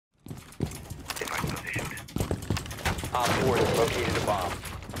Op 4 has located a bomb.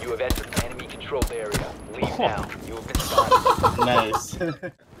 You have entered an enemy-controlled area. Leave now. You have been spotted. Nice.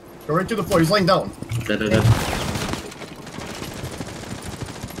 Go right to the floor. He's laying down.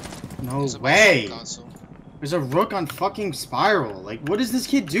 No way. There's a rook on fucking spiral. Like, what is this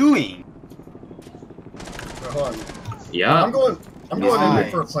kid doing? Wait, hold on. Yeah. I'm going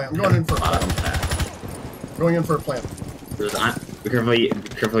in for a plant. I'm going in for a plant. Going in for a plant. Be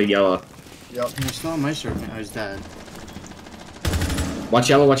careful, yellow. Yep. You're still on my shirt, man. I was dead. Watch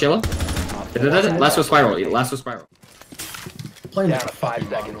yellow, watch yellow. Last was spiral, last was spiral. Playing Down to 5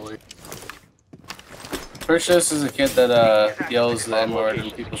 seconds. Precious is a kid that yells the N-word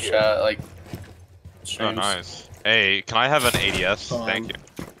in people's chat, like, streams. Oh, nice. Hey, can I have an ADS? Thank you.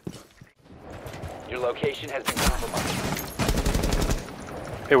 Your location has been compromised.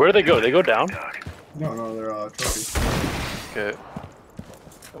 Hey, where do they go? They go down? No, they're trophies. Okay.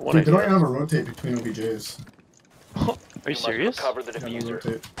 Dude, they don't even have a rotate between OBJs. Are you serious? Cover the Yeah, no diffuser.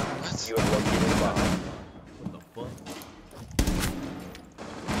 rotate. You have located a bomb.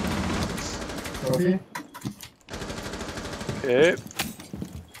 Trophy? Okay.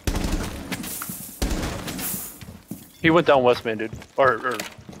 He went down west main, dude. Or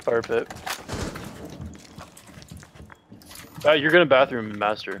fire pit. You're gonna bathroom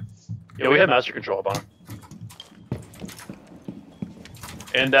master. Yeah, we have master control up on him.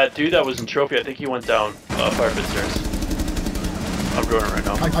 And that dude that was in trophy, I think he went down fire pit stairs. I'm going right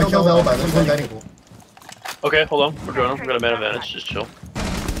now. I killed Elba. There's one dining pool. Okay, hold on. We're going. We got a man advantage. Just chill.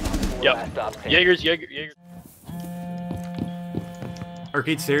 Yep. Jaegers.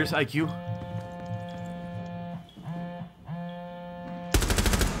 Arcade stairs, IQ.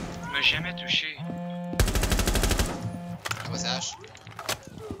 M'a jamais touché. That was Ash.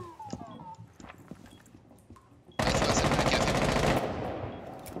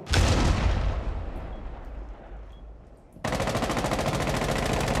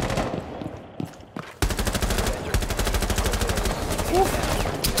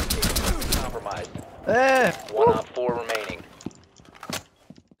 Compromised. 1 Op 4 remaining.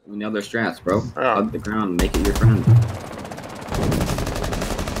 We nailed their strats, bro. Yeah. Hug the ground, make it your friend.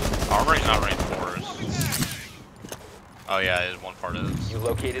 Armory's not range 4s. Oh yeah, it is one part of this. You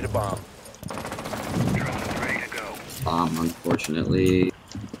located a bomb. Bomb, unfortunately.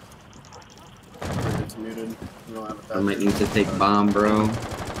 It's muted. We don't have it I might need to take bomb, bro. We don't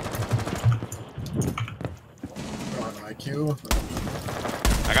have an IQ.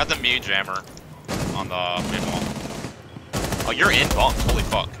 I got the mute jammer on the mid wall. Oh, you're in bomb. Holy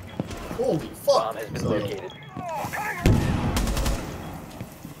fuck. Holy fuck! Bomb has been located.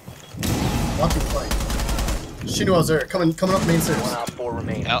 Watch him fight. She knew I was there. Coming up main stairs. 1 Op 4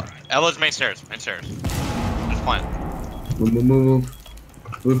 remaining. Ella's main stairs. Main stairs. Just plant. Move.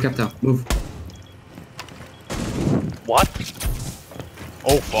 Move, Captain. Move. What?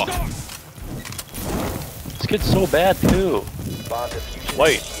 Oh fuck. This kid's so bad too. Bomb diffusion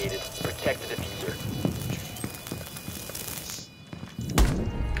Wait. initiated. Protect the diffuser.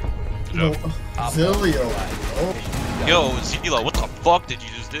 No. Zilio. Oh. Yo, Zila, what the fuck did you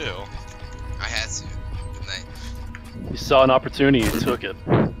just do? I had to. Good night. You saw an opportunity, you took it.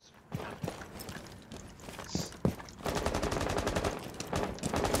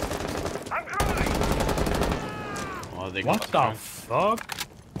 What the fuck?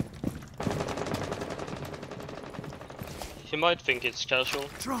 He might think it's casual.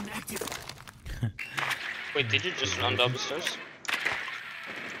 Drone active. Wait, did you just run down the stairs?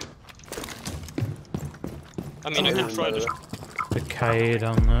 I mean, I can try to. The K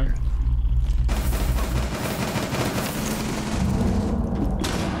down there.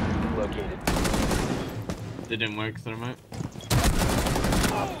 Located. It didn't work, Thermite.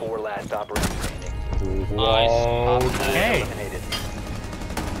 Op 4 last operator remaining. Nice. Op 4 Okay. eliminated.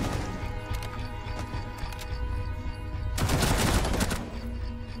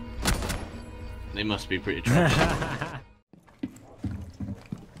 They must be pretty trash.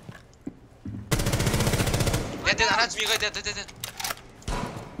 Dead, Araj, me, dead.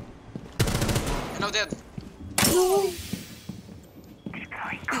 No, dead.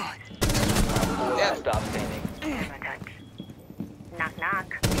 Dead. Stop standing. Knock knock.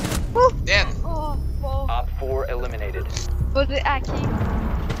 Dead. Op 4 eliminated. Både aqui.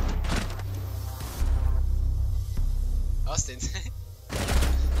 Austin.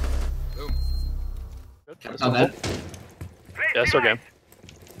 Boom. Oh, that. Yeah, it's okay.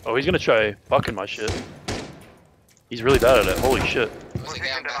 Oh, he's gonna try fucking my shit. He's really bad at it. Holy shit. Was the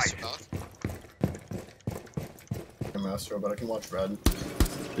guy on Master Boat? I'm Master, but I can watch red.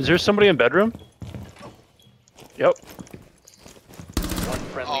 Is there somebody in bedroom? Yep. One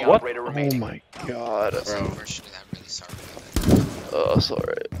friendly What? operator Oh remaining. my god. That's unfortunate. I'm really sorry. Oh,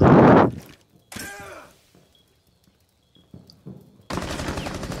 sorry.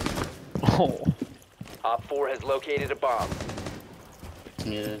 Oh. Op 4 has located a bomb.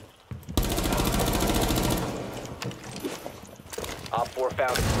 Yeah. Op 4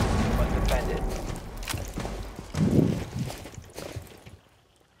 found it. You must defend it.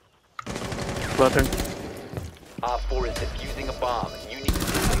 Lantern. Op 4 is defusing a bomb. You need to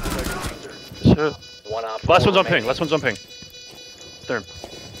disable their diffuser. Shit. One Op 4 Last one's on remaining. ping. Last one's on ping. Third.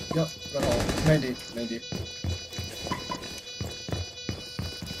 Yep, got all. 90, 90.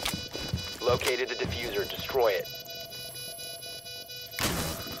 Located the diffuser. Destroy it.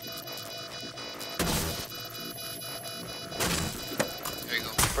 There you go.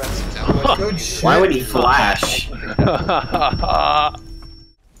 Friendly Good shit. Why would he flash?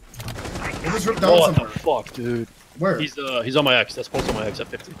 It was ripped down What the somewhere. fuck, dude? Where? He's on my X. That's posted on my X at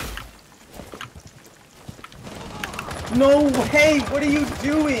 50. No way! What are you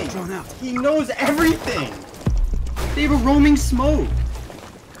doing? He knows everything! They have a roaming smoke!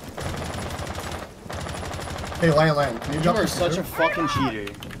 Hey, Lion, can you You drop are diffuser? such a fucking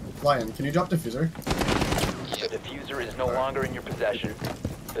cheater. Lion, can you drop diffuser? The diffuser is no longer in your possession.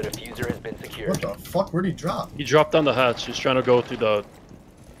 The diffuser has been secured. What the fuck? Where'd he drop? He dropped down the hatch. He's trying to go through the.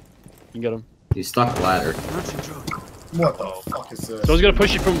 You can get him. He's stuck ladder. What the fuck is this? So he's gonna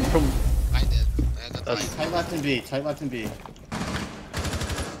push you from. I did. I had that That's- right. Tight left and B, tight left and B.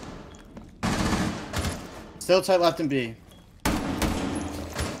 Still tight left and B. You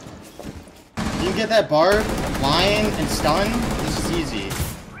can get that barb, lion, and stun. This is easy.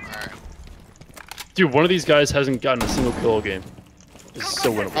 Alright. Dude, one of these guys hasn't gotten a single kill all game. This is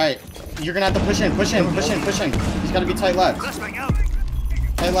so winnable. Alright, you're gonna have to push in, push in, push in, push in. He's gotta be tight left.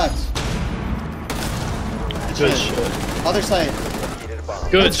 Tight left. Good shit. Other side. Located a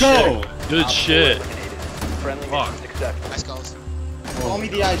bomb. Good Let's shit. go. Good Op 4 shit. eliminated. Friendly Fuck. mission successful. Nice goals. Call me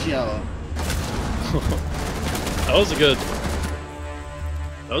the IGL. That was a good.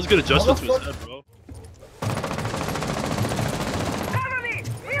 That was a good adjustment to How his the head, bro.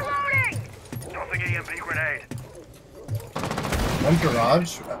 One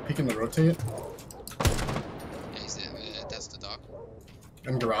garage, peeking the rotate. Yeah, he's there. That's the dog.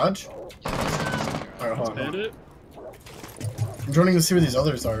 And garage? Yeah, that's Alright, hold on. Bandit. I'm joining to see where these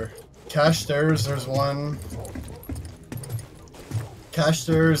others are. Cash stairs, there's one. Cash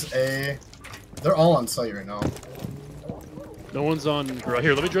stairs, A. They're all on site right now. No one's on.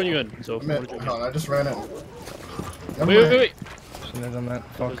 Here, let me join you in. So. Hold on, I just ran in. Wait. Shouldn't have done that.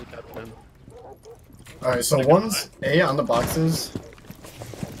 There's a captain in. Alright, so one's A on the boxes.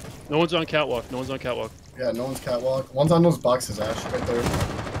 No one's on catwalk. No one's on catwalk. Yeah, no one's catwalk. One's on those boxes, Ash, right there.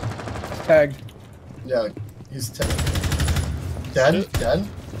 Tagged. Yeah, he's dead. Dead?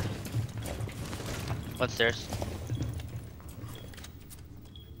 Upstairs.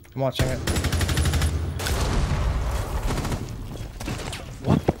 I'm watching it.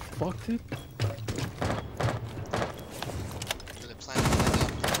 What the fuck, dude? Do they plan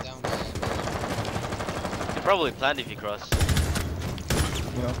down They probably planned if you cross.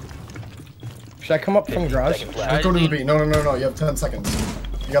 You know. Should I come up from garage? Seconds Don't left. go to the B. No, you have 10 seconds.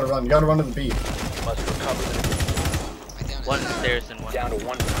 You gotta run to the B. Must recover the diffuser. I down One stairs and one. Down to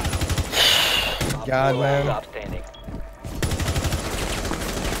one. God, man. Stop standing.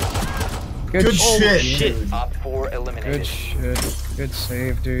 Good shit, shit. dude. Op 4 eliminated. Good shit. Good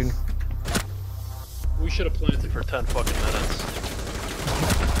save, dude. We should have planted for 10 fucking minutes.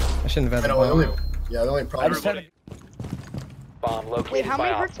 I shouldn't have I had know, the only, bomb. yeah, the only problem. Everybody. Bomb located Wait, how by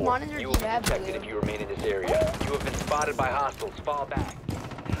many Op hertz 4. monitors You do will you be have, detected Lou? if you remain in this area. You have been spotted by hostiles. Fall back.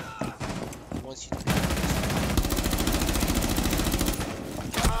 once you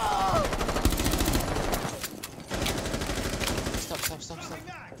Stop.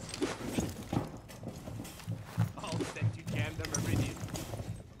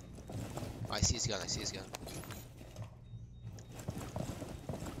 I see his gun.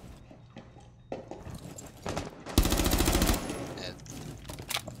 Dead.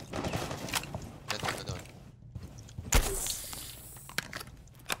 Dead the door.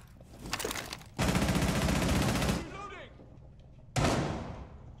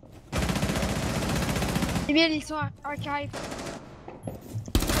 Eh bien, ils sont archive.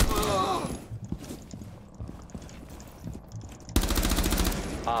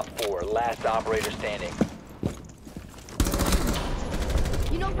 Op 4, last operator standing.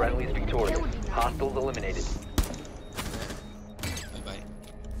 You know, Friendly's victorious. Hostiles eliminated. Bye bye.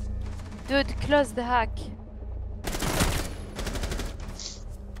 dude, close the hack.